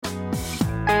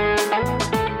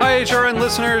HRN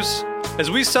listeners.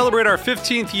 As we celebrate our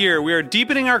 15th year, we are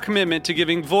deepening our commitment to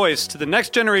giving voice to the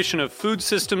next generation of food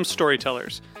systems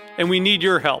storytellers, and we need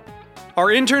your help. Our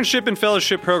internship and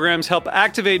fellowship programs help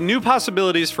activate new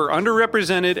possibilities for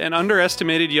underrepresented and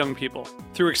underestimated young people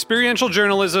through experiential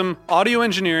journalism, audio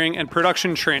engineering, and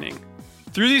production training.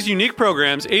 Through these unique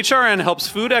programs, HRN helps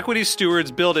food equity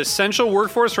stewards build essential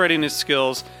workforce readiness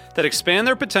skills that expand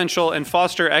their potential and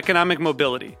foster economic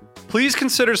mobility. Please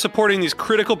consider supporting these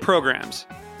critical programs.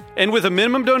 And with a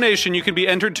minimum donation, you can be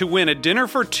entered to win a dinner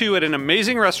for two at an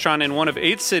amazing restaurant in one of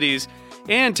 8 cities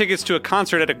and tickets to a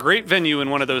concert at a great venue in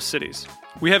one of those cities.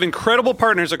 We have incredible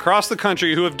partners across the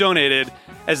country who have donated,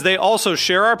 as they also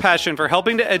share our passion for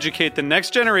helping to educate the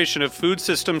next generation of food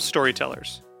systems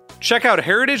storytellers. Check out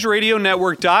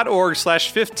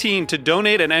heritageradionetwork.org/15 to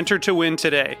donate and enter to win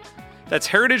today. That's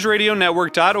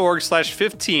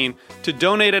heritageradionetwork.org/15 to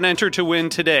donate and enter to win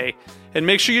today. And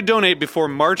make sure you donate before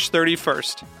March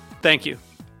 31st. Thank you.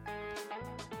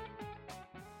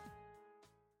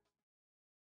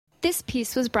 This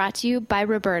piece was brought to you by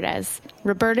Roberta's,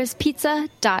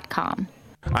 robertaspizza.com.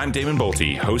 I'm Damon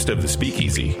Bolte, host of The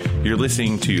Speakeasy. You're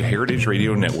listening to Heritage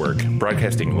Radio Network,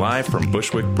 broadcasting live from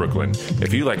Bushwick, Brooklyn.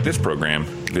 If you like this program,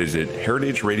 visit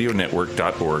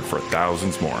heritageradionetwork.org for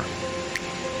thousands more.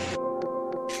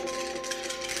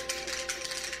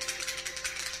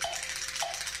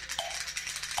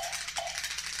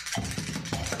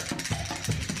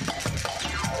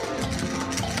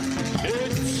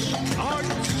 It's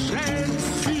Arts and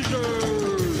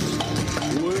Seizures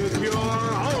with your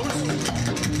host,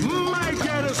 Mike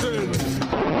Edison.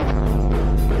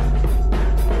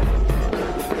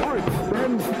 Arts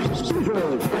and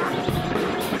Seizures. Seizures.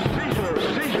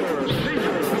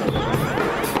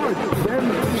 Arts and Seizures. Arts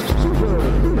and Seizures.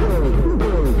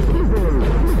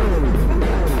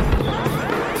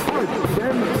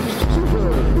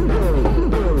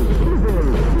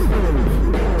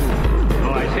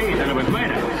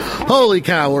 Holy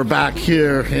cow, we're back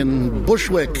here in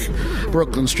Bushwick,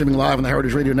 Brooklyn, streaming live on the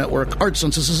Heritage Radio Network. Arts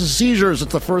and Seizures.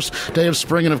 It's the first day of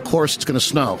spring, and of course, it's going to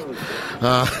snow.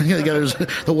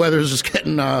 The weather is just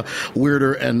getting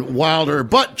weirder and wilder.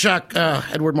 But, Jack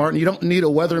Edward Martin, you don't need a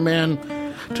weatherman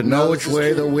to know which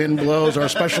way the wind blows. Our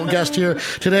special guest here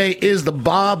today is the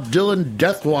Bob Dylan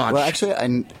Deathwatch. Well,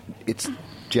 actually, it's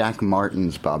Jack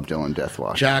Martin's Bob Dylan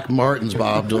Deathwatch. Jack Martin's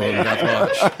Bob Dylan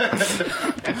Deathwatch.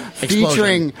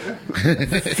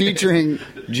 featuring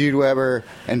Jude Weber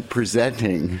and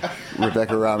presenting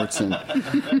Rebecca Robertson.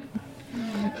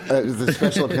 The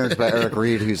special appearance by Eric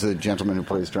Reed, who's the gentleman who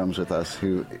plays drums with us,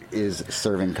 who is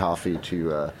serving coffee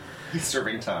to... He's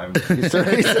serving time. He's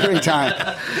serving time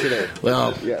today.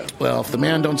 Well, if the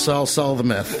man don't sell the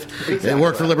myth. Exactly. It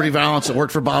worked for Liberty Valance, it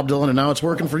worked for Bob Dylan, and now it's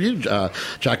working for you,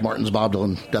 Jack Martin's Bob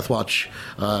Dylan Deathwatch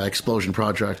Explosion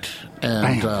Project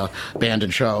and band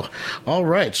and show. All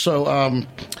right, so...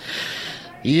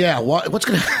 what's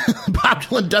going to Bob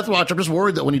Dylan Deathwatch? I'm just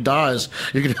worried that when he dies,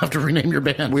 you're going to have to rename your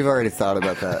band. We've already thought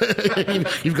about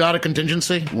that. You've got a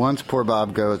contingency? Once poor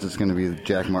Bob goes, it's going to be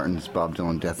Jack Martin's Bob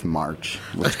Dylan Death March,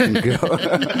 which can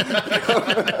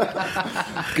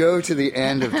go to the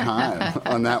end of time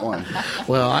on that one.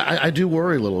 Well, I do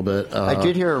worry a little bit. I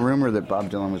did hear a rumor that Bob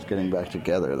Dylan was getting back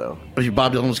together, though.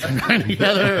 Bob Dylan was getting back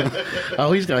together?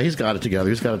 Oh, he's got it together.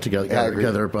 He's got it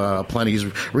together plenty. He's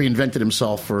reinvented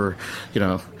himself for,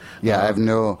 Yeah, I have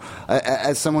no...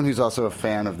 as someone who's also a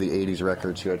fan of the 80s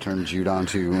records who I turned Jude on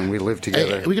to when we lived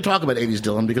together... Hey, we could talk about 80s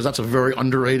Dylan, because that's a very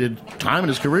underrated time in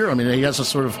his career. I mean, he has a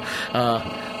sort of...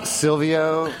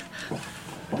 Silvio,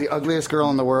 the ugliest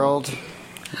girl in the world...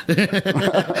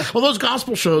 Well, those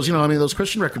gospel shows, those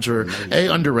Christian records are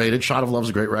underrated. Shot of Love's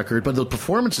a great record, but the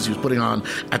performances he was putting on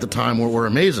at the time were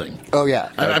amazing. Oh, yeah.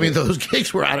 I mean, those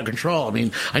gigs were out of control. I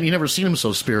mean, you never seen him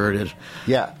so spirited.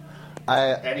 Yeah.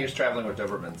 And he was traveling with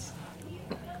Dobermans.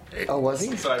 Oh, was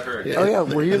he? So I've heard. Oh, yeah.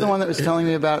 Were you the one that was telling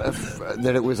me about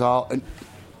that it was all...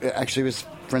 Actually, it was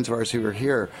friends of ours who were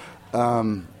here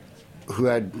who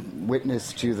had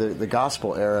witnessed to the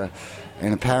gospel era,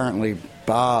 and apparently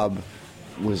Bob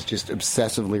was just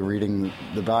obsessively reading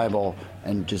the Bible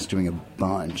and just doing a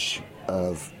bunch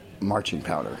of marching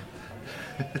powder.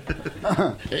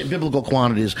 Biblical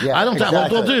quantities. Yeah, I don't. exactly.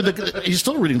 Well, dude, he's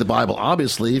still reading the Bible,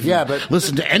 obviously. If you but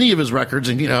listen to any of his records,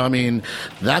 and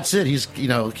that's it. He's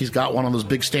he's got one of those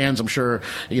big stands, I'm sure,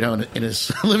 in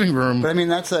his living room. But I mean,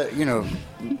 that's a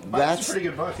that's a pretty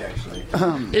good book, actually.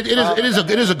 It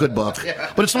is a good book,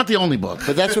 yeah. But it's not the only book.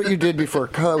 But that's what you did before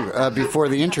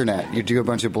the internet. You do a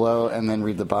bunch of blow and then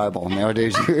read the Bible.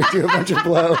 Nowadays, you do a bunch of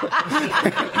blow.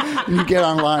 You get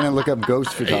online and look up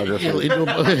ghost photography.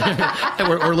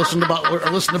 or listen to Bob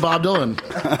Dylan.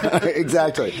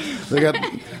 Exactly. They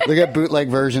got bootleg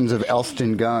versions of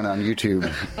Elston Gun on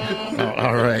YouTube. Oh,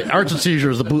 all right, Arts and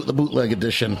Seizures, the bootleg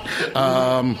edition.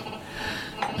 I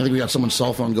think we got someone's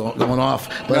cell phone going off.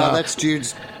 But, no, that's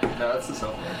Jude's. No, that's the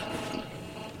cell phone.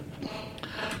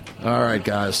 All right,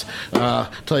 guys.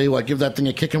 Tell you what, give that thing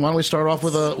a kick, and why don't we start off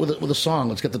with a song?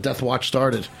 Let's get the Deathwatch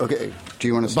started. Okay. Do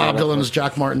you want to start Bob Dylan's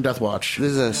Jack Martin Deathwatch.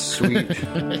 This is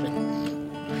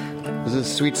a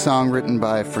sweet song written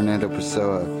by Fernando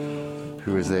Pessoa,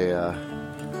 who is a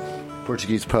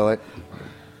Portuguese poet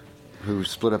who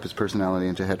split up his personality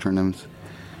into heteronyms.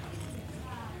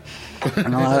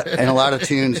 And a lot of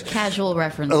tunes. Casual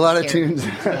reference. A lot of tunes.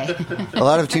 A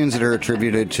lot of tunes that are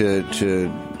attributed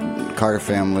to Carter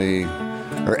family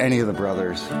or any of the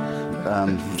brothers,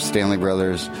 Stanley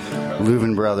brothers,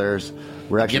 Louvin brothers.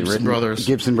 Were actually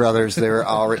Gibson brothers. They were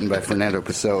all written by Fernando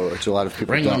Pessoa, which a lot of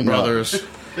people don't know. Brothers.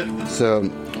 So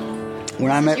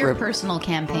when I met your personal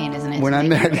campaign, isn't it? When I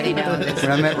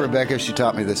met Rebecca, she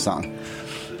taught me this song.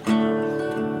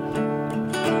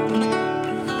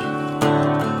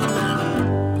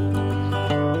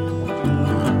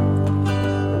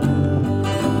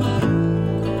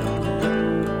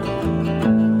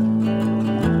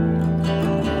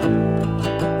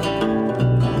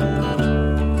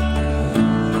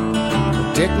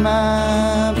 Deck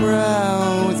my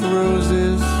brow with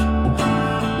roses,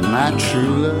 my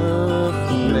true love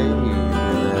laid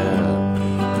there,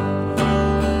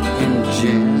 and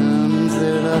gems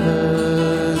that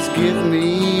others give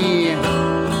me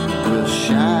will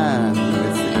shine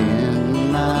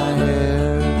within my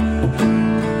hair.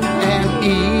 And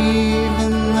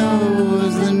even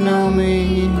those that know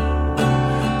me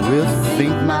will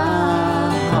think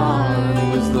my heart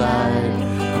was light.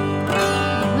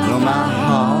 Though my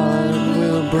heart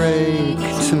will break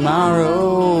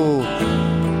tomorrow,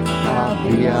 I'll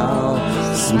be all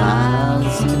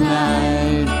smiles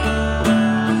tonight.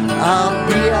 I'll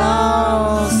be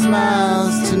all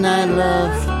smiles tonight,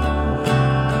 love.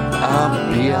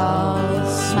 I'll be all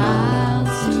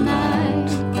smiles tonight.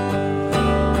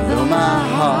 Though my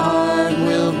heart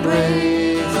will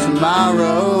break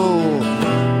tomorrow,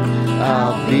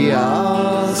 I'll be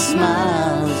all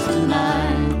smiles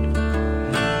tonight.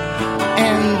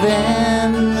 And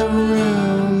then the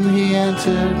room he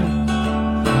entered,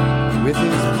 with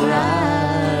his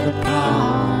bride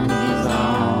upon his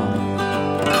arm,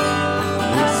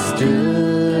 we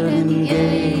stood and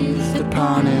gazed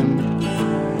upon him,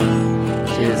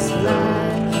 just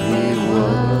like he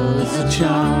was a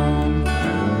charm.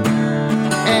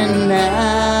 And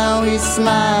now he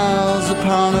smiles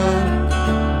upon her,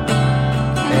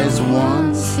 as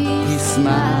once he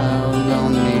smiled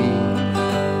on me.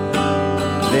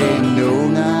 They know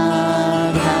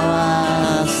not how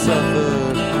I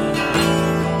suffered.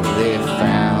 They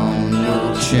found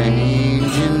no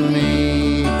change in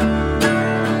me.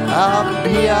 I'll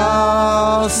be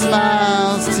all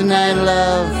smiles tonight,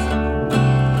 love.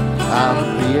 I'll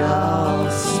be all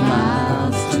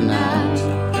smiles tonight.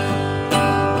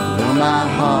 Though my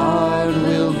heart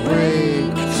will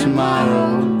break tomorrow,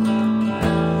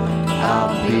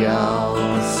 I'll be all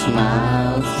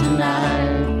smiles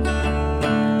tonight.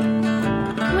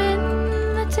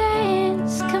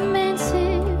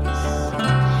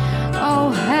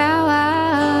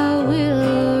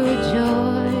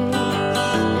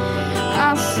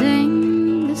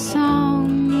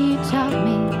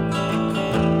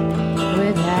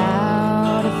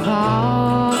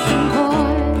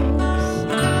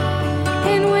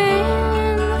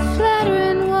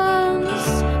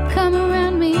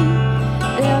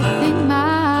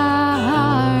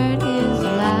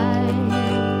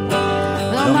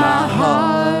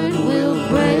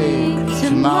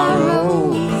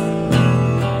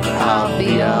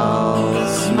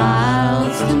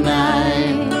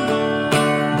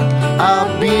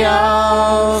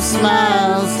 All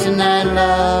smiles tonight,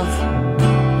 love.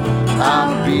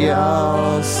 I'll be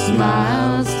all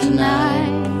smiles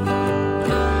tonight.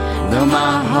 Though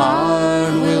my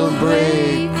heart will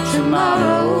break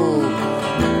tomorrow,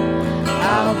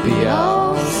 I'll be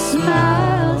all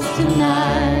smiles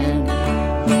tonight.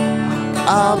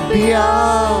 I'll be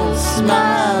all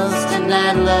smiles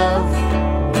tonight, love.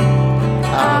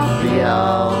 I'll be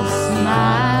all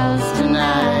smiles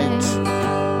tonight.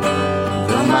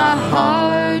 Though my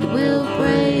heart will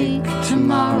break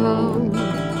tomorrow,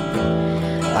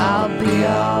 I'll be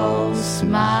all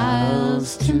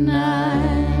smiles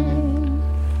tonight.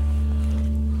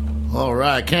 All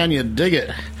right, can you dig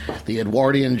it? the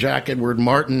Edwardian Jack Edward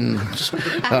Martin,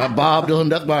 Bob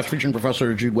Dylan Deathwatch featuring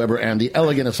Professor Jude Weber and the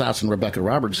elegant assassin Rebecca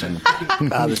Robertson.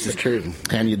 This is true.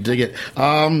 Can you dig it?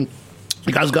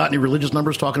 You guys got any religious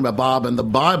numbers talking about Bob and the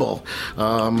Bible?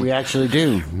 We actually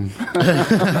do.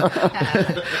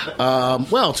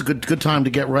 Well, it's a good time to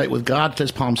get right with God.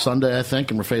 Today's Palm Sunday, I think,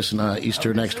 and we're facing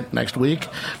Easter next week.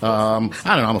 I don't know.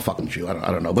 I'm a fucking Jew.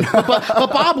 I don't know. But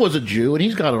Bob was a Jew, and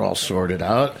he's got it all sorted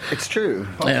out. It's true.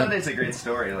 Palm Sunday's a great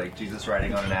story. Like Jesus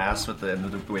riding on an ass with the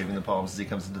waving the palms as he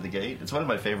comes into the gate. It's one of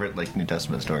my favorite New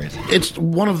Testament stories. It's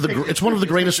one of the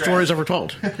greatest stories ever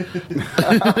told.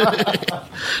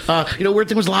 Weird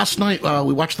thing was last night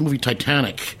we watched the movie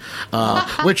Titanic,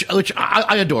 which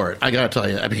I adore it. I gotta tell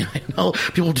you. I mean, I know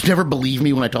people never believe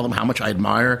me when I tell them how much I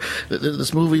admire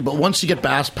this movie, but once you get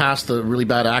past the really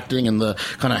bad acting and the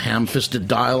kind of ham-fisted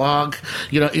dialogue,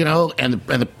 and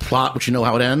the plot, which you know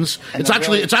how it ends, it's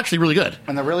actually really good.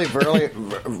 And the really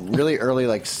early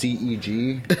like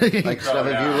CEG like stuff.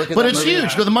 If you look at but that it's movie,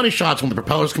 huge. The money shots when the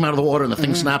propellers come out of the water and the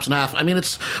thing snaps in half. I mean,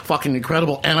 it's fucking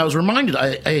incredible. And I was reminded,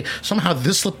 I somehow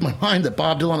this slipped my mind that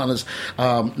Bob Dylan on his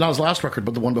not his last record,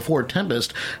 but the one before,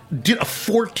 Tempest, did a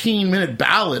 14-minute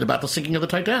ballad about the sinking of the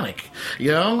Titanic.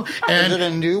 And is it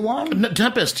a new one?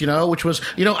 Tempest, which was,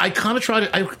 I kind of tried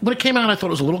it. When it came out, I thought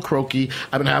it was a little croaky.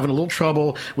 I've been having a little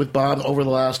trouble with Bob over the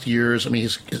last years. I mean,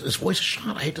 his voice is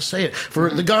shot. I hate to say it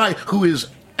for the guy who is,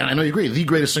 and I know you agree, the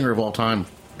greatest singer of all time.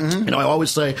 Mm-hmm. I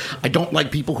always say I don't like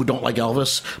people who don't like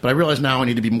Elvis, but I realize now I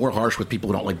need to be more harsh with people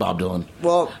who don't like Bob Dylan.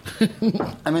 Well,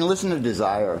 I mean, listen to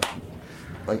Desire.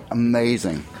 Like,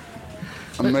 amazing.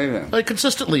 Like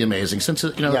consistently amazing since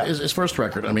his first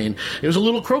record. I mean, it was a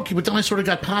little croaky, but then I sort of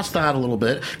got past that a little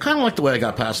bit. Kind of like the way I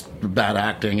got past the bad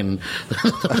acting and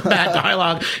the bad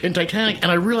dialogue in Titanic.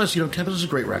 And I realized, Tempest is a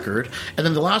great record. And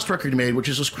then the last record he made, which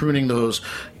is just crooning those,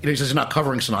 he says he's not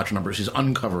covering Sinatra numbers, he's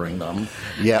uncovering them.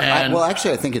 Yeah.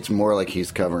 Actually, I think it's more like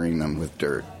he's covering them with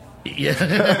dirt.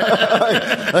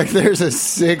 Yeah. like there's a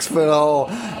 6 foot hole,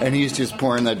 and he's just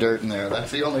pouring that dirt in there. That's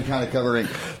the only kind of covering,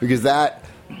 because that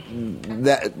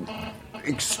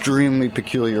extremely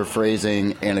peculiar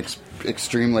phrasing and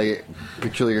extremely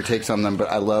peculiar takes on them, but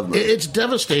I love them. It's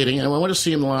devastating, and I went to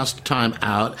see him the last time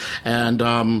out, and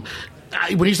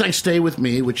when he sang "Stay With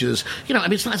Me," which is,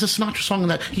 it's a Sinatra song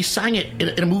that he sang it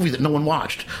in a movie that no one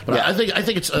watched. But yeah. I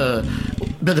think it's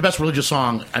the best religious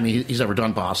song he's ever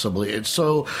done, possibly. It's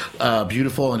so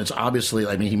beautiful, and it's obviously,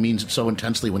 he means it so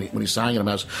intensely when he sang it. I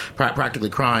was practically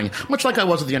crying, much like I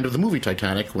was at the end of the movie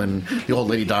Titanic when the old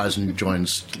lady dies and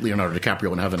joins Leonardo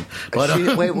DiCaprio in heaven.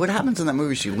 But wait, what happens in that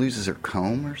movie? She loses her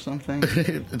comb or something?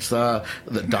 It's the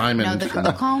diamond. No,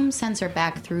 the comb sends her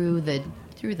back through the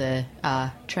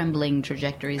trembling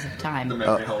trajectories of time. The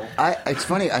memory hole. It's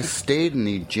funny. I stayed in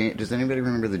the does anybody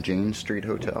remember the Jane Street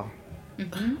Hotel?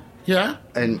 Mm-hmm. Yeah.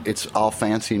 And it's all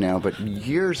fancy now, but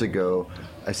years ago,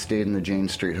 I stayed in the Jane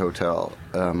Street Hotel,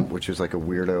 which was like a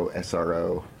weirdo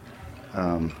SRO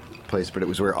place, but it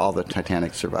was where all the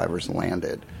Titanic survivors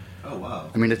landed. Oh, wow.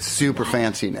 I mean, it's super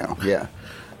fancy now. Yeah.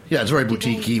 Yeah, it's very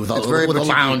boutique-y with a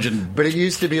lounge. But it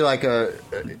used to be like a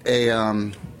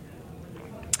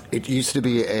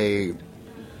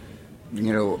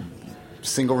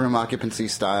single room occupancy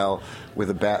style with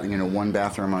a one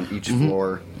bathroom on each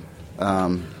floor,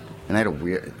 and I had a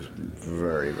weird,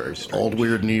 very very strange, old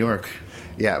weird New York.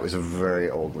 Yeah, it was a very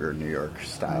old weird New York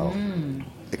style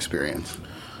experience.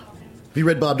 Have you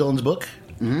read Bob Dylan's book?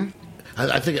 Mm-hmm.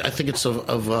 I think it's I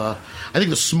think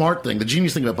the smart thing, the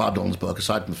genius thing about Bob Dylan's book,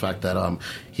 aside from the fact that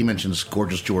he mentions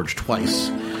Gorgeous George twice,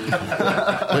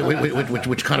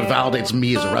 which kind of validates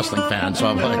me as a wrestling fan. So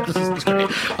I'm like, this is great.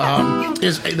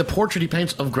 Is the portrait he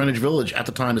paints of Greenwich Village at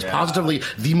the time is positively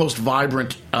the most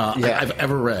vibrant I've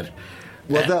ever read.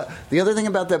 Well, the other thing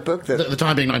about that book that the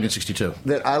time being 1962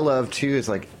 that I love too is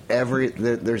like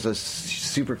there's a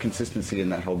super consistency in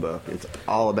that whole book. It's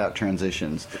all about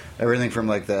transitions. Everything from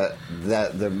like the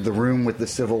room with the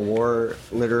Civil War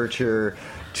literature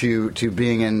to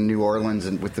being in New Orleans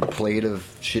and with the plate of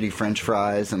shitty French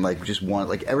fries and like just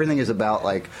everything is about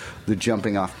like the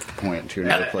jumping off point to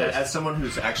another place. As someone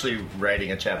who's actually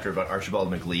writing a chapter about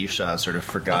Archibald MacLeish, sort of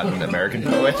forgotten American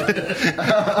poet,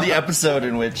 the episode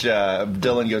in which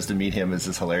Dylan goes to meet him is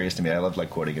just hilarious to me. I love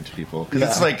quoting it to people because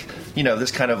it's like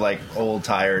this kind of like old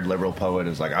tired liberal poet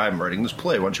is like, I'm writing this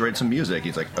play. Why don't you write some music?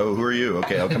 He's like, oh, who are you?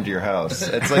 Okay, I'll come to your house.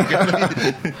 It's like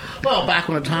well, back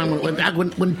when a time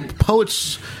when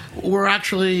poets were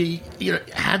actually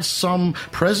had some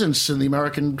presence in the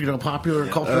American popular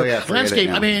culture landscape.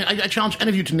 I mean, I challenge any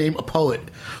of you to name a poet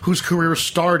whose career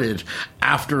started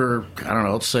after, I don't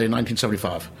know, let's say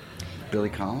 1975. Billy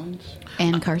Collins?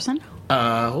 Ann Carson?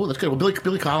 That's good. Well,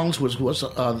 Billy Collins was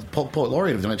poet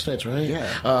laureate of the United States, right? Yeah.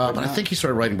 But I think he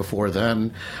started writing before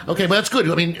then. Okay, but that's good.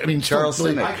 I mean, Charles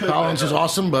Billy Simic. Collins is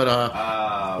awesome, but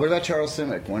what about Charles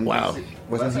Simic? Wow.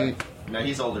 Wasn't he? No,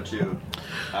 he's older too.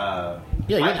 I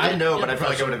know, but I feel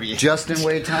like I'm going to be Justin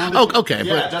Wade Thompson? Oh, okay.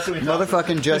 Yeah, but, Justin Wade Thompson.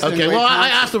 Motherfucking Justin okay, Wade well, Thompson. I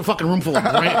asked a fucking room full of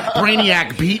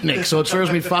brainiac beatniks, so it serves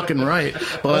me fucking right.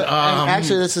 But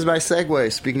actually, this is my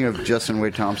segue. Speaking of Justin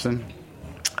Wade Thompson,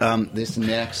 this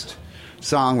next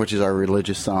song, which is our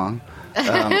religious song,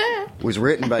 was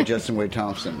written by Justin Wade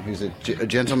Thompson, who's a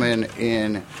gentleman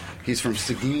he's from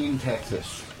Seguin,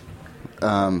 Texas.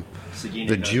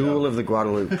 The jewel of the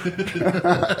Guadalupe.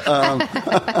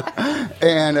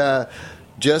 And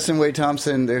Justin Wade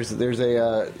Thompson, there's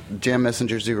a Jam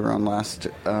Messengers who were on last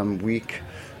week.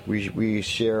 We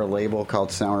share a label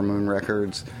called Sour Moon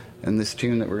Records, and this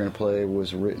tune that we're going to play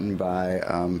was written by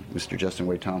Mr. Justin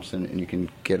Wade Thompson, and you can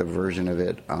get a version of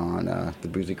it on the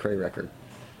Boozy Cray record.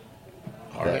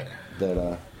 all right.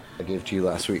 That I gave to you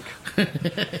last week.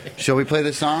 Shall we play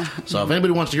this song? So if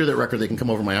anybody wants to hear that record, they can come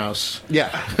over to my house. Yeah.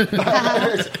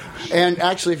 And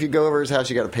actually, if you go over his house,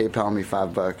 you got to PayPal me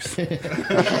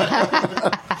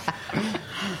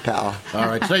 $5. Pal. All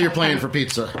right. Today you're playing for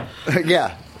pizza.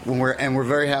 Yeah. We're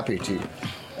very happy to.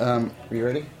 Are you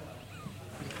ready?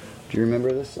 Do you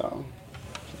remember this song?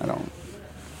 I don't.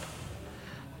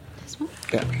 This one?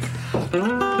 Yeah.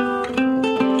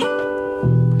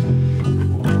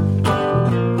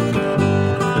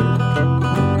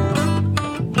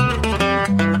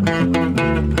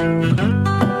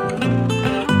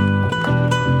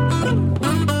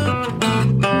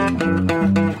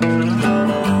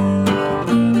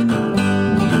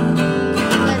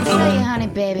 Let's say your honey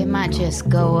baby might just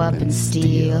go up and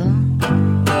steal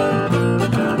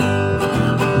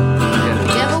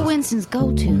Devil Winston's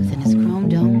gold tooth and his chrome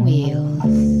dome wheels.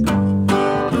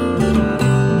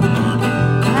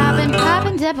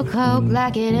 Popping Devil Coke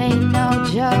like it ain't no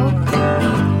joke.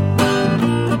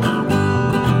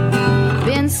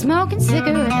 Been smoking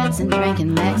cigarettes and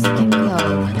drinking Mexican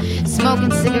Coke.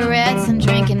 Smoking cigarettes and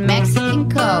drinking Mexican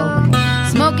Coke.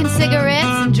 Smoking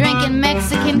cigarettes and drinking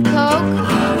Mexican Coke.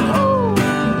 Ooh.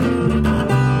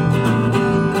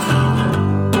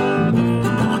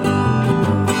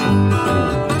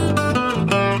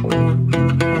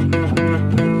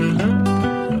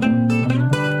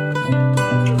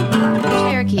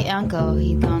 Cherokee uncle,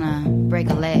 he's gonna break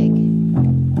a leg.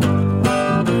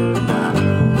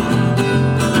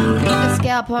 Took a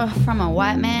scalp from a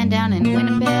white man down in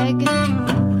Winnipeg.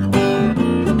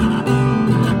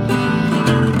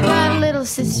 Got a little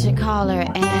sister, call her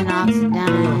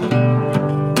Anoxidine.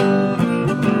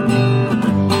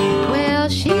 Well,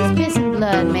 she's piss and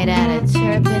blood made out of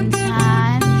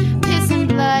turpentine. Piss and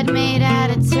blood made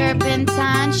out of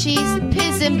turpentine. She's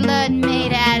piss and blood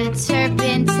made out of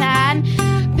turpentine.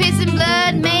 Piss and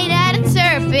blood made out of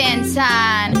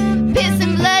turpentine. Piss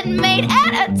and blood made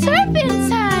out of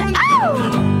turpentine. Ow!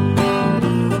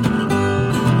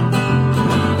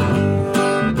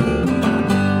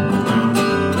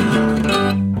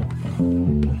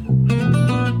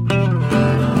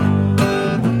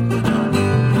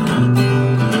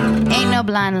 Ain't no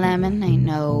blind lemon, ain't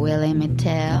no Willie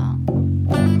Mattel.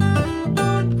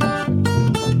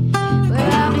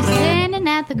 Well, I'll be standing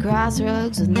at the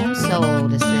crossroads with no soul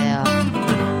to sell.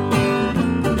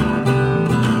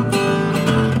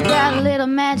 Got a little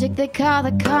magic they call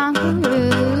the Conqueror.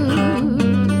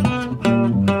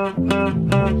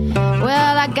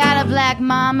 Well, I got a black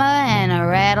mama and a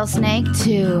rattlesnake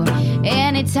too.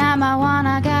 Anytime I want,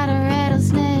 I got a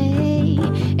rattlesnake.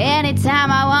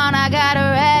 Anytime I want, I got a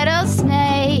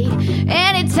rattlesnake.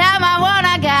 Anytime I want,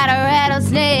 I got a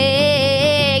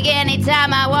rattlesnake.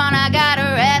 Anytime I want, I got a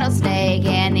rattlesnake.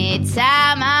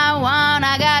 Anytime I want,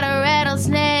 I got a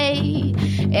rattlesnake.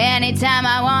 Anytime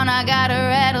I want, I got a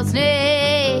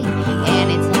rattlesnake.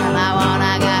 Anytime I want,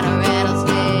 I got a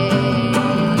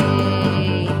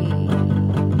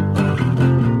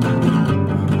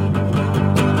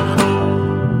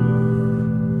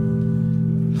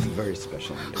Very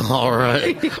special. All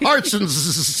right. Arts and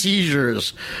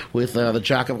Seizures with the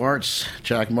Jack of Arts,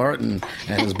 Jack Martin,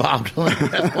 and his Bob Dylan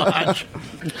Deathwatch.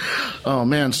 Oh,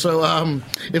 man. So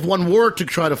if one were to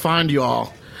try to find you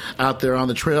all out there on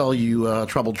the trail, you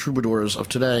troubled troubadours of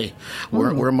today,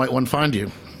 where might one find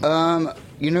you?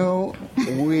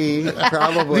 We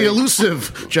probably The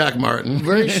elusive Jack Martin.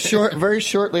 very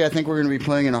shortly. I think we're going to be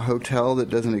playing in a hotel that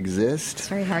doesn't exist. It's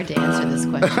very hard to answer this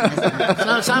question, isn't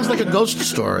it? It sounds like a ghost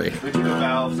story. We took a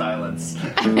vow of silence.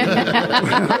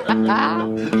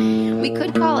 We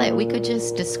could call it. We could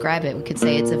just describe it. We could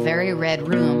say it's a very red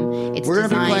room. It's We're going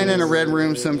to be designed playing in a red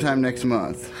room sometime next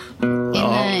month.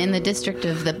 in the district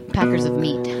of the Packers of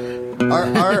Meat.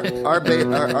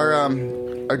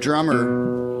 Our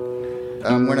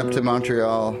drummer went up to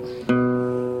Montreal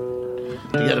to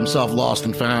get himself lost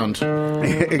and found.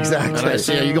 Exactly. And I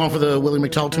see. Are you going for the Willie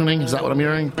McTell tuning? Is that what I'm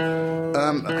hearing?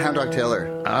 Hound Dog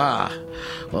Taylor. Ah.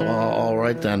 Well, all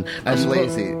right then. I'm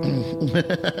lazy.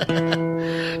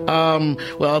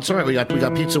 Well, it's all right. We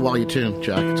got pizza while you tune,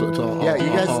 Jack. It's all Yeah, you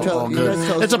guys tell- all you good. guys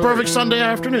tell a It's a story. perfect Sunday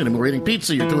afternoon. I mean, we're eating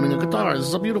pizza. You're tuning a guitar. This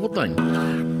is a beautiful thing.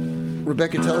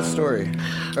 Rebecca, tell a story.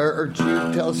 Or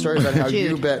Jude, tell a story about how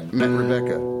you met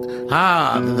Rebecca.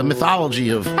 The mythology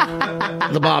of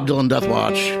the Bob Dylan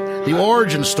Deathwatch. The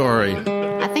origin story.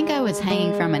 I think I was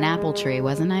hanging from an apple tree,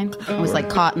 wasn't I? I was like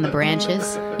caught in the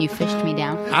branches. You fished me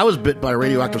down. I was bit by a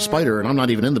radioactive spider, and I'm not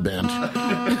even in the band.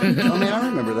 Oh, man, I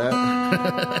remember that.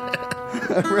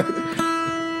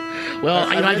 Well,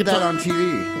 I I read could that tell on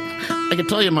TV. I can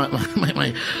tell you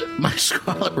my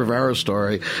Scarlett Rivera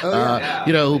story. Oh, yeah.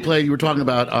 Who played? You were talking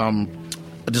about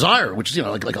Desire, which is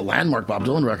like a landmark Bob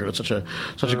Dylan record. It's such a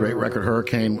great record.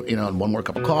 Hurricane, and One More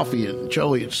Cup of Coffee, and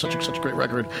Joey. It's such a great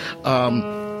record.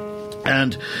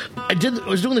 And I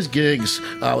was doing these gigs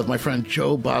with my friend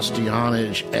Joe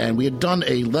Bastianich, and we had done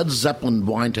a Led Zeppelin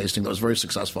wine tasting that was very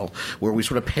successful, where we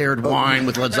sort of paired wine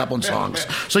with Led Zeppelin songs.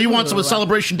 So you want with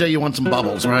Celebration Day, you want some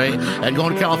bubbles, right? And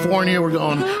going to California, we're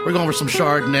going for some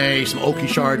Chardonnay, some oaky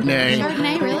Chardonnay.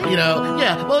 Chardonnay, really?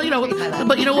 Yeah. Well,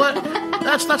 but you know what?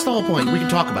 That's the whole point. We can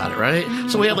talk about it, right?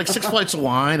 So we had like 6 flights of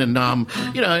wine, and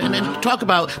and talk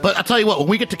about. But I'll tell you what, when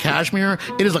we get to Kashmir,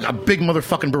 it is like a big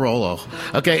motherfucking Barolo.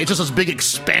 Okay, it's just this big,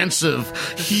 expansive,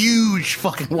 huge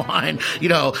fucking wine.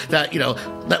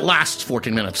 That lasts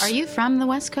 14 minutes. Are you from the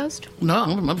West Coast? No,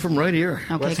 I'm from right here.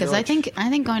 Okay, because I think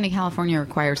going to California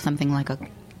requires something like a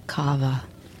cava.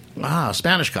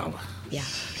 Spanish cava. Yeah.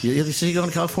 You see, you go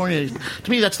to California.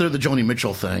 To me, that's the Joni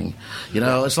Mitchell thing.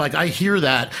 It's like I hear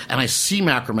that and I see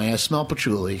macrame, I smell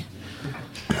patchouli.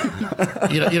 I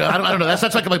don't know.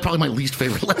 That's like probably my least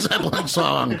favorite Led Zeppelin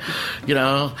song.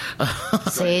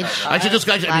 Sage. I should just.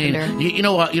 lavender. You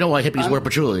know why hippies wear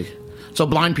patchouli? So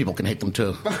blind people can hate them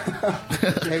too.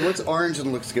 Hey, what's orange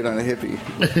and looks good on a hippie?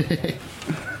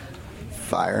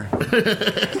 Fire.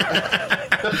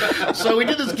 So we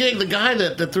did this gig. The guy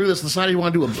that threw this decided he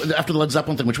wanted to do after the Led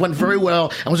Zeppelin thing, which went very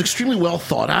well and was extremely well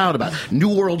thought out about New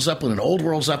World Zeppelin and Old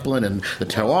World Zeppelin and the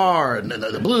terroir and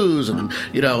the blues and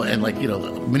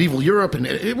medieval Europe, and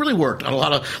it really worked on a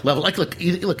lot of levels. Look,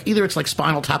 either it's like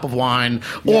Spinal Tap of Wine,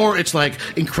 or it's like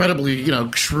incredibly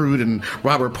shrewd and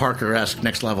Robert Parker-esque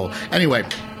next level. Anyway.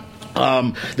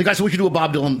 The guy said we should do a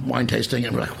Bob Dylan wine tasting,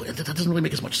 and we're like, that doesn't really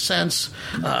make as much sense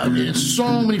in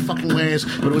so many fucking ways,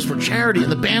 but it was for charity, and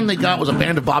the band they got was a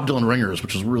band of Bob Dylan ringers,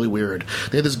 which was really weird.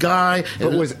 They had this guy...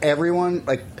 But was everyone,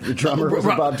 like, the drummer was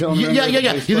a Bob Dylan ringer?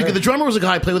 Yeah. The drummer was a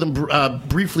guy I played with him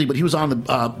briefly, but he was on the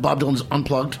Bob Dylan's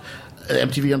Unplugged,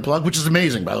 MTV Unplugged, which is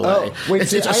amazing, by the way.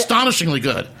 It's astonishingly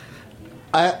good.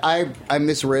 I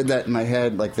misread that in my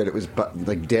head, like that it was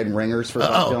like dead ringers for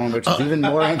Bob Dylan, which is even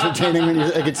more entertaining when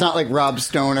it's not like Rob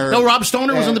Stoner. No, Rob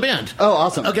Stoner was in the band. Oh,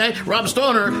 awesome. Okay, Rob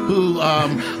Stoner, who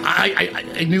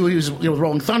I knew he was with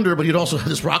Rolling Thunder, but he'd also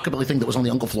had this rockabilly thing that was on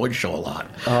the Uncle Floyd show a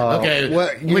lot. Okay,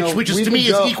 well, which is to me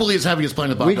is equally as heavy as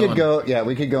playing with Bob Dylan.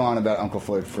 We could go on about Uncle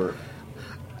Floyd for.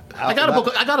 I got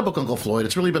to book Uncle Floyd.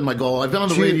 It's really been my goal. I've been on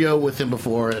the radio with him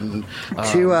before, and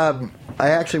I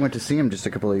actually went to see him just a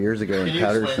couple of years ago in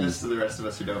Patterson. Explain this to the rest of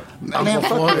us who don't? Man,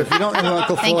 fuck if you don't know who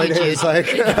Uncle Floyd is, like,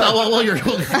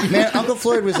 man, Uncle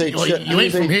Floyd was you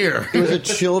ain't from here. It was a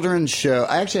children's show.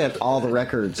 I actually had all the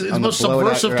records. It's the most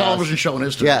subversive television show in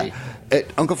history. Yeah,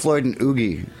 Uncle Floyd and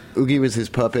Oogie. Oogie was his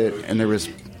puppet, and there was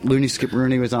Looney Skip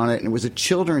Rooney was on it, and it it was a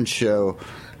children's show.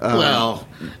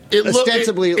 It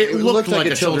looked like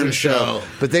a children's show.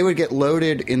 But they would get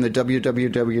loaded in the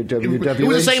WWW. It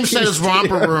was the same set as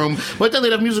Romper Room, but then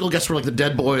they'd have musical guests for like the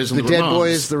Dead Boys and the Dead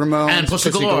Boys, the Ramones, and Pussy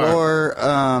Galore.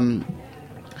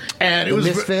 And it was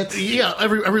Misfits. Yeah,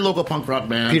 every local punk rock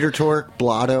band. Peter Tork,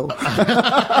 Blotto.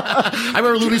 I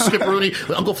remember Looney Skip Rooney,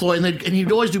 Uncle Floyd, and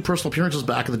he'd always do personal appearances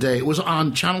back in the day. It was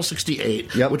on Channel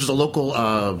 68, which is a local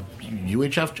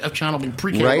UHF channel,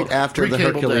 pre-cable, right after the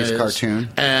Hercules days. Cartoon.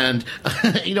 And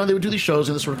they would do these shows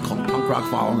in this sort of punk rock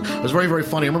following. It was very, very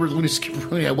funny. I remember Looney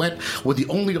Skip Rooney. I went with the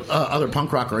only other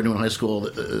punk rocker I knew in high school,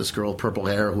 this girl with purple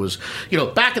hair, who was,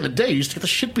 back in the day, you used to get the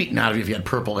shit beaten out of you if you had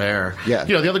purple hair. Yeah.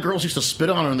 The other girls used to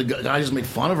spit on her, and the guys just made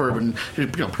fun of her. And she's a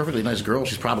perfectly nice girl.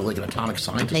 She's probably like an atomic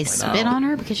scientist. They spit on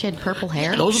her because she had purple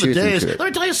hair? Those are the days. Let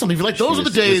me tell you something. Those are the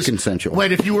days consensual.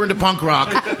 when if you were into punk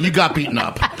rock, you got beaten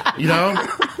up. You know?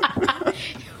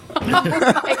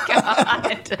 Oh my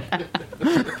God.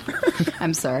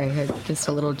 I'm sorry, just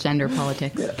a little gender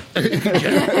politics.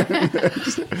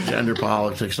 Gender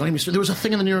politics. There was a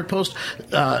thing in the New York Post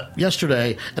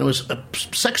yesterday, and it was a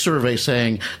sex survey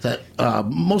saying that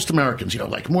most Americans,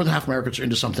 like more than half Americans, are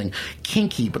into something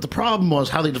kinky. But the problem was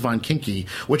how they define kinky,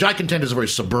 which I contend is a very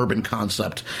suburban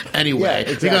concept anyway.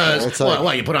 Yeah, exactly. Because, it's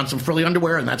like, you put on some frilly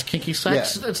underwear and that's kinky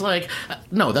sex? Yeah. It's like,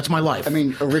 no, that's my life. I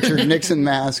mean, a Richard Nixon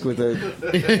mask with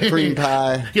a cream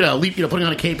pie. Putting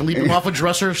on a cape and leaping off a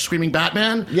dresser, screaming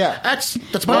Batman. Yeah. That's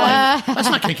my life. That's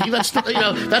not kinky. That's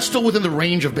still within the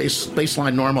range of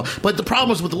baseline normal. But the problem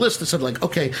was with the list, it said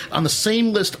okay, on the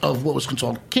same list of what was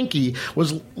called kinky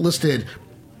was listed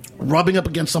rubbing up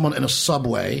against someone in a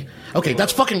subway. Okay,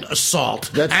 that's fucking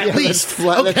assault. At least.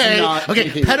 That's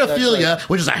kinky. Pedophilia,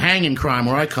 which is a hanging crime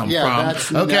where I come from.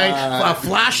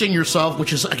 Flashing yourself,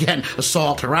 which is again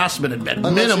assault, harassment at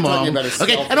minimum.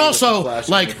 Okay, and also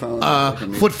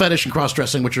foot fetish and cross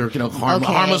dressing, which are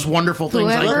harmless, wonderful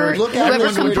things. Whoever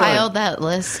compiled that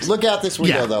list, look out this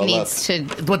window though. Needs to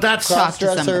talk to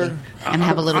somebody and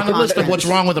have a little. On the list of what's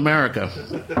wrong with America.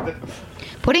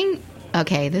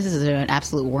 Okay, this is an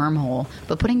absolute wormhole,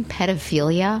 but putting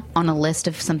pedophilia on a list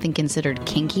of something considered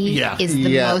kinky is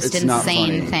the most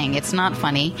insane thing. It's not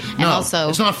funny. And also,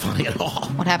 it's not funny at all.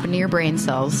 What happened to your brain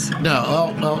cells?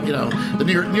 No, the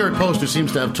New York Post, who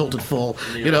seems to have tilted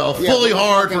fully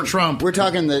hard for Trump. We're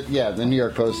talking the New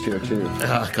York Post here, too.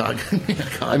 God.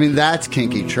 I mean, that's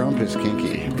kinky. Trump is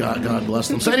kinky. God bless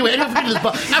them. So anyway,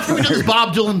 after we did this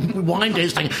Bob Dylan wine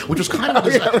tasting, which was kind of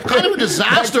a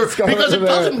disaster because it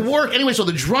doesn't work. Anyway, so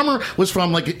the drummer was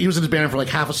from he was in his band for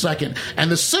half a second, and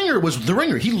the singer was the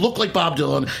ringer. He looked like Bob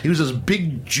Dylan. He was this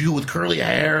big Jew with curly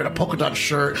hair and a polka dot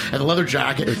shirt and a leather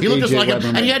jacket. He looked just like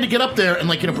him, and he had to get up there and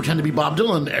pretend to be Bob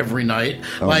Dylan every night,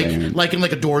 in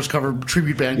a Doors cover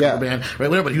tribute band, cover band,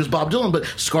 right? Whatever. But he was Bob Dylan.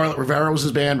 But Scarlett Rivera was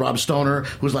his band. Rob Stoner,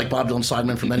 who was Bob Dylan's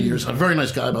sideman for many years, a very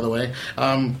nice guy, by the way.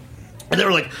 And they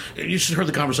were you should have heard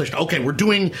the conversation. Okay, we're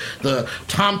doing the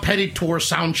Tom Petty tour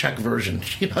sound check version.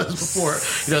 Before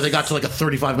they got to a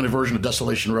 35-minute version of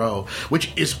Desolation Row,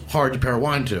 which is hard to pair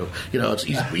wine to. It's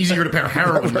easier to pair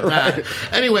heroin with that.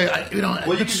 Anyway,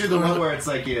 well, you can do the one where it's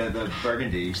the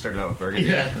Burgundy. You started out with Burgundy.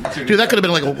 Yeah. Dude, that could have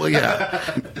been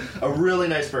a really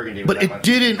nice Burgundy. But it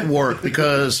didn't work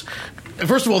because.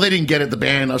 First of all, they didn't get it, the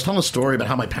band. I was telling a story about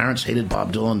how my parents hated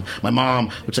Bob Dylan. My mom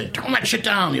would say, turn that shit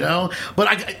down,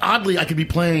 But oddly, I could be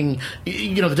playing,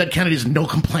 the Dead Kennedys, No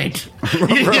Complaint.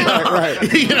 Right.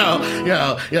 Even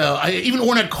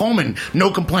Ornette Coleman, No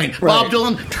Complaint. Right. Bob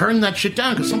Dylan, turn that shit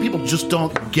down, because some people just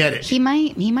don't get it. He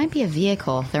might be a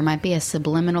vehicle. There might be a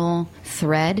subliminal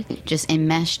thread just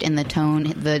enmeshed in the tone,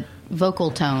 the vocal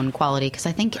tone quality, because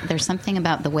I think there's something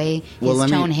about the way his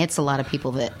tone hits a lot of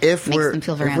people that makes them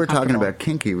feel very uncomfortable. If we're talking about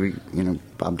kinky,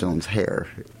 Bob Dylan's hair.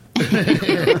 I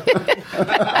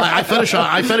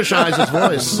fetishize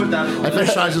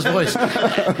his voice.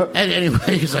 And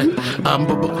anyways, I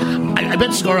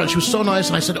met Scarlett. She was so nice,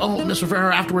 and I said, "Oh, Miss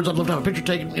Rivera, afterwards, I'd love to have a picture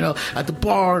taken, at the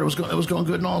bar. It was going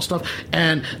good and all stuff."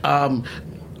 And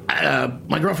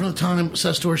my girlfriend at the time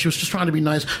says to her, she was just trying to be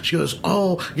nice. She goes,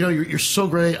 "Oh, you're so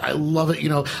great. I love it.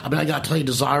 I got to tell you,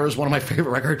 Desire is one of my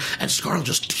favorite records." And Scarlett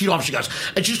just teed off. She goes,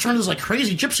 and she's turned this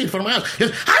crazy gypsy in front of my house. She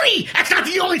goes, "Honey, that's not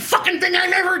the only fucking thing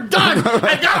I've ever done.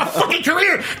 I've got a fucking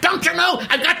career. Don't you know?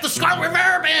 I've got the Scarlett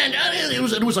Rivera band." It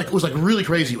was really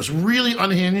crazy. It was really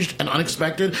unhinged and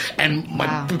unexpected. And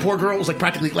my poor girl was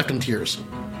practically left in tears.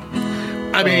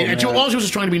 I mean, all she was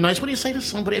just trying to be nice. What do you say to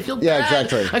somebody? I feel bad. Yeah,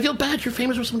 exactly. I feel bad. You're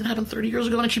famous for something that happened 30 years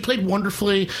ago, and she played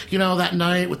wonderfully, that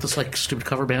night with this stupid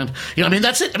cover band.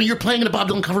 That's it. I mean, you're playing in a Bob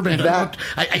Dylan cover band. I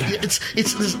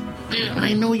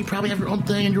know you probably have your own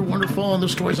thing, and you're wonderful, and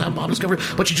there's stories about Bob discovered,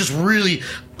 but she just really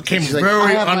became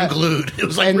very unglued. It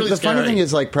was and really the scary. Funny thing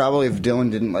is, probably if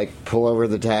Dylan didn't pull over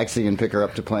the taxi and pick her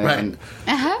up to play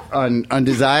on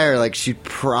Desire, she'd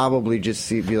probably just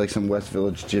be some West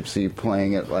Village gypsy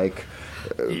playing at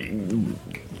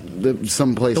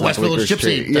some place the West Village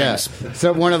Gypsy. Yeah,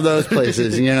 so one of those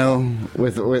places,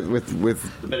 with the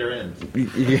bitter end.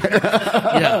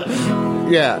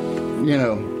 Yeah.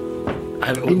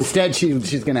 Instead,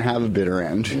 she's going to have a bitter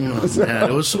end. Yeah,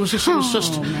 it was just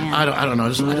I don't know. I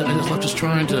just left just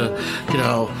trying to,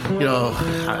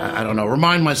 I don't know,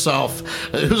 remind myself.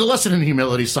 It was a lesson in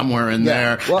humility somewhere in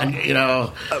there. Well,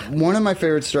 and one of my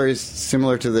favorite stories,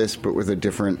 similar to this but with a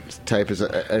different type, is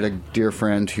at a dear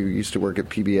friend who used to work at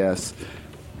PBS,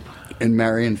 and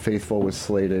Marianne Faithfull was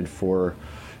slated for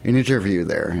an interview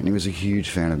there, and he was a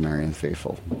huge fan of Marianne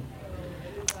Faithfull,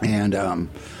 and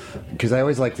because I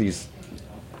always like these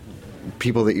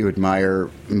people that you admire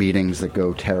meetings that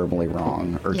go terribly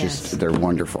wrong, or just they're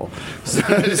wonderful.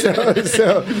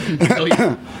 So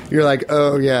you're like,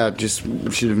 oh yeah, just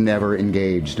should have never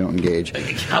engaged. Don't engage.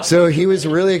 So he was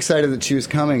really excited that she was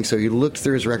coming. So he looked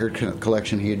through his record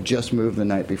collection. He had just moved the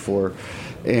night before,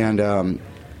 and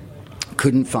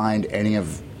couldn't find any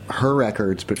of her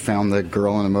records, but found the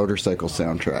Girl on a Motorcycle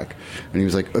soundtrack. And he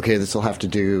was like, okay, this will have to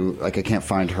do. Like, I can't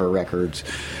find her records.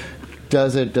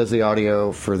 Does the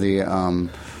audio for the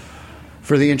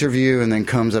interview, and then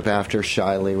comes up after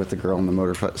shyly with the Girl on the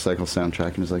Motorcycle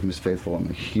soundtrack, and is like, Miss Faithful, I'm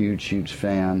a huge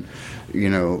fan. You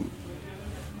know,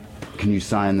 can you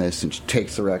sign this? And she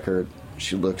takes the record.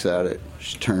 She looks at it.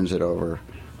 She turns it over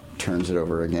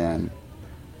again,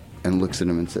 and looks at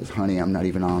him and says, honey, I'm not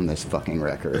even on this fucking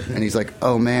record. And he's like,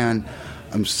 oh man,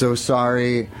 I'm so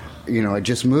sorry. You know, I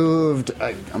just moved.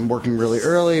 I'm working really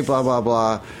early, blah, blah,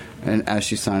 blah. And as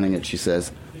she's signing it, she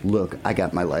says, look, I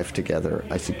got my life together.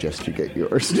 I suggest you get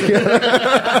yours together.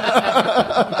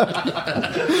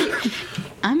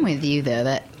 I'm with you,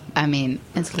 though. I mean,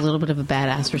 it's a little bit of a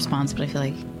badass response, but I feel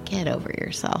like get over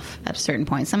yourself at a certain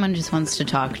point. Someone just wants to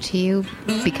talk to you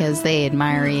because they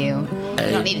admire you.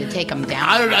 You don't need to take them down.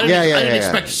 I didn't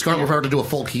expect Scarlett O'Hara to do a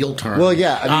full heel turn. Well,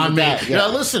 yeah.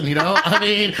 Listen, I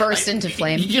mean... Burst into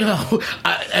flame.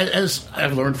 As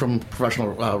I've learned from professional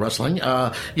wrestling,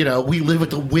 we live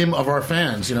at the whim of our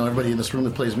fans. Everybody in this room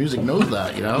that plays music knows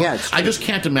that, Yeah, I just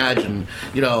can't imagine,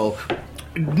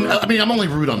 I mean, I'm only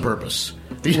rude on purpose.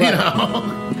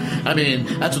 I mean,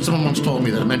 that's what someone once told me,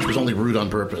 that a mentor was only rude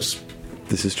on purpose.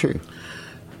 This is true.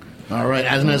 All right,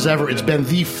 as ever, it's been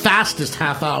the fastest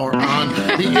half hour on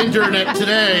the internet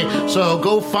today. So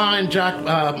go find Jack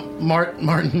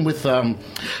Martin with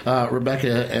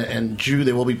Rebecca and Jew.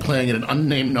 They will be playing at an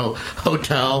unnamed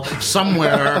hotel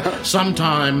somewhere,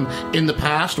 sometime in the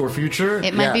past or future.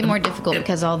 It might be more difficult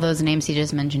because all those names he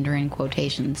just mentioned are in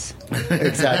quotations.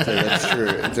 Exactly, that's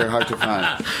true. They're hard to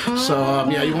find. So,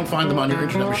 you won't find them on your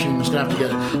internet machine. You're just going to have to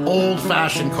get it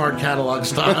old-fashioned card catalog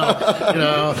style.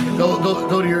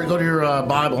 Go to your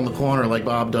Bible in the corner like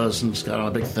Bob does, and it's got on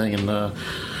a big thing. And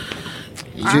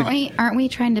aren't we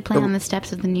trying to play on the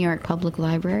steps of the New York Public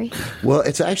Library? Well,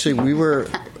 it's actually we were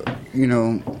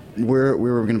going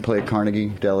to play at Carnegie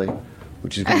Deli,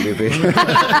 which is going to be a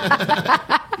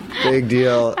big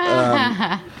deal.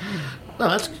 No,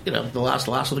 that's the last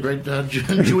of the great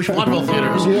Jewish vaudeville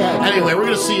theaters. Yeah. Anyway, we're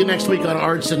going to see you next week on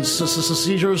Arts and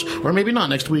Seizures, or maybe not.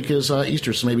 Next week is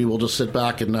Easter, so maybe we'll just sit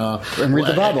back and read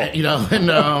the Bible. And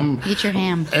eat your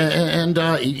ham and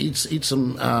eat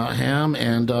some ham,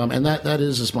 and that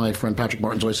is, as my friend Patrick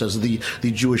Martins always says, the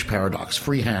Jewish paradox: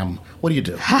 free ham. What do you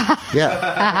do?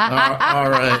 Yeah. All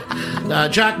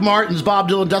right. Jack Martins, Bob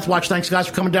Dylan, Deathwatch. Thanks, guys,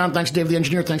 for coming down. Thanks, Dave the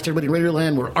engineer. Thanks to everybody in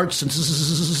Radioland. We're Arts and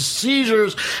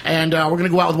Seizures, and we're going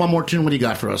to go out with one more tune. What do you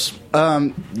got for us?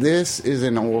 This is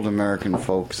an old American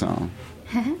folk song.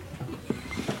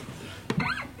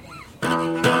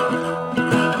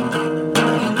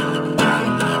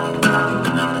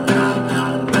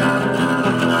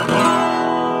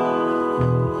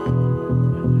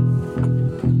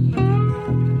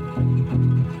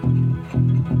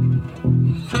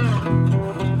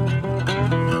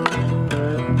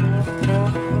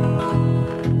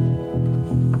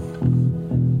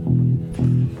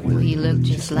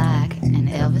 Just like an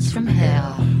Elvis from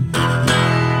hell.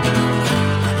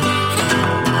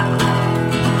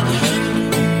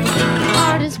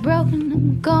 Heart is broken,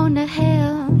 I'm going to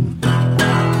hell.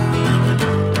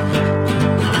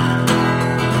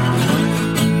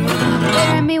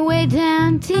 Bury me way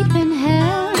down deep in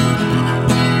hell.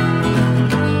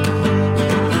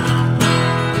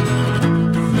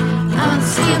 I'm a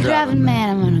steel driving man,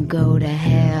 I'm gonna go to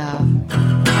hell.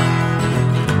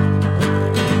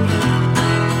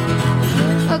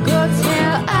 Go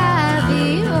tell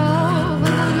Ivy, oh,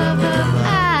 with the love of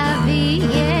Ivy,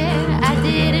 yeah. I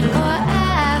did it for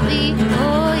Ivy,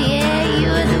 oh yeah,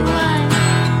 you're the one.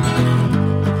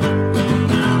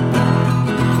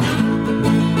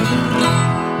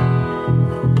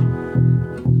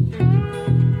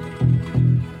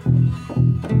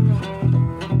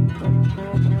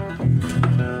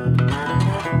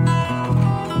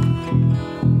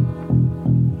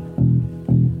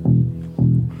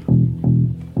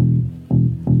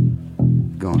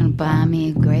 Buy me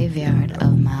a graveyard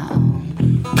of my own.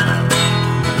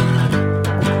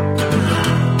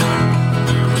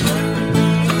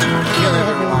 Kill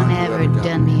everyone ever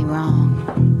done me wrong.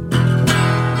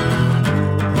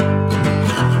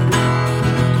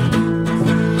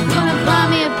 Gonna buy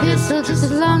me a pistol just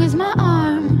as long as my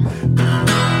arm.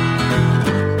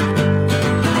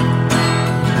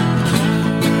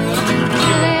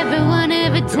 Kill everyone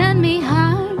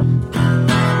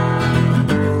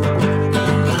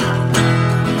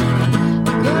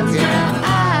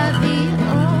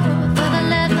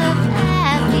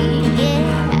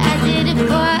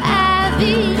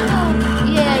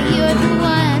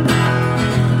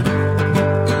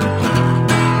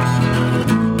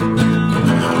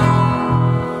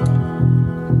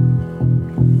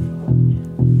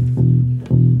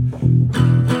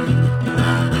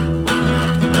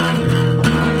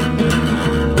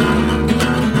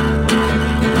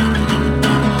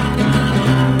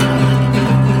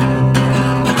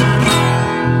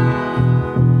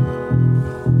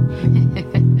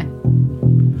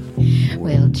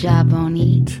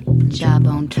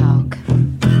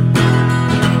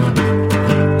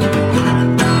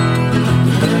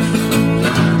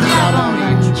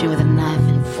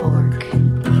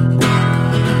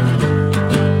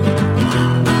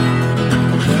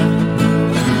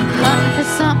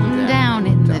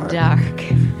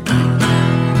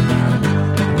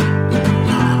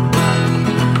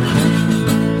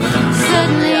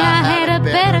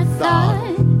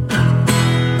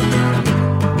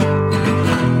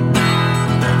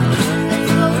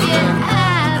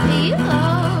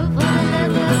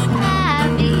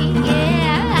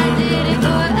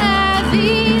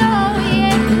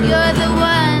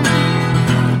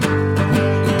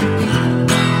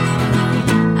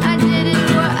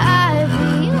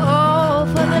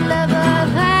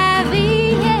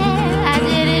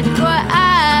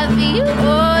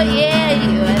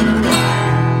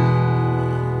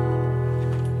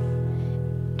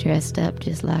dressed up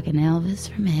just like an Elvis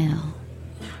from hell.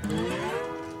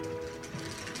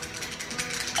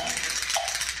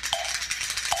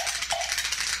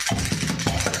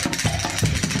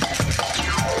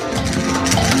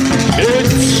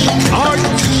 It's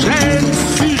Arts and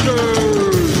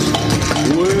Seizures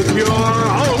with your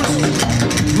host,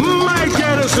 Mike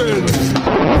Edison.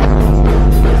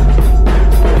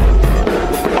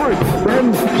 Arts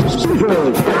and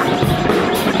Seizures.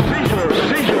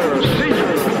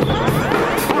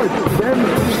 Arts and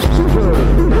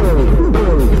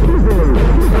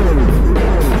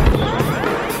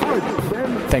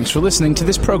Thanks for listening to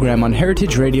this program on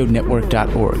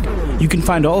heritageradionetwork.org. You can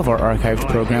find all of our archived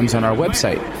programs on our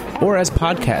website or as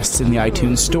podcasts in the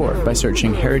iTunes Store by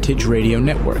searching Heritage Radio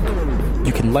Network.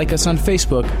 You can like us on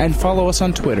Facebook and follow us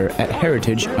on Twitter at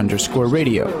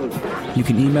heritage_radio. You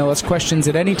can email us questions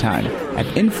at any time at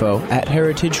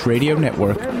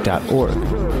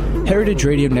info@heritageradionetwork.org. Heritage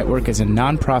Radio Network is a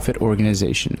non-profit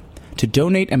organization. To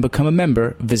donate and become a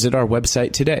member, visit our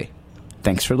website today.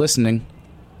 Thanks for listening.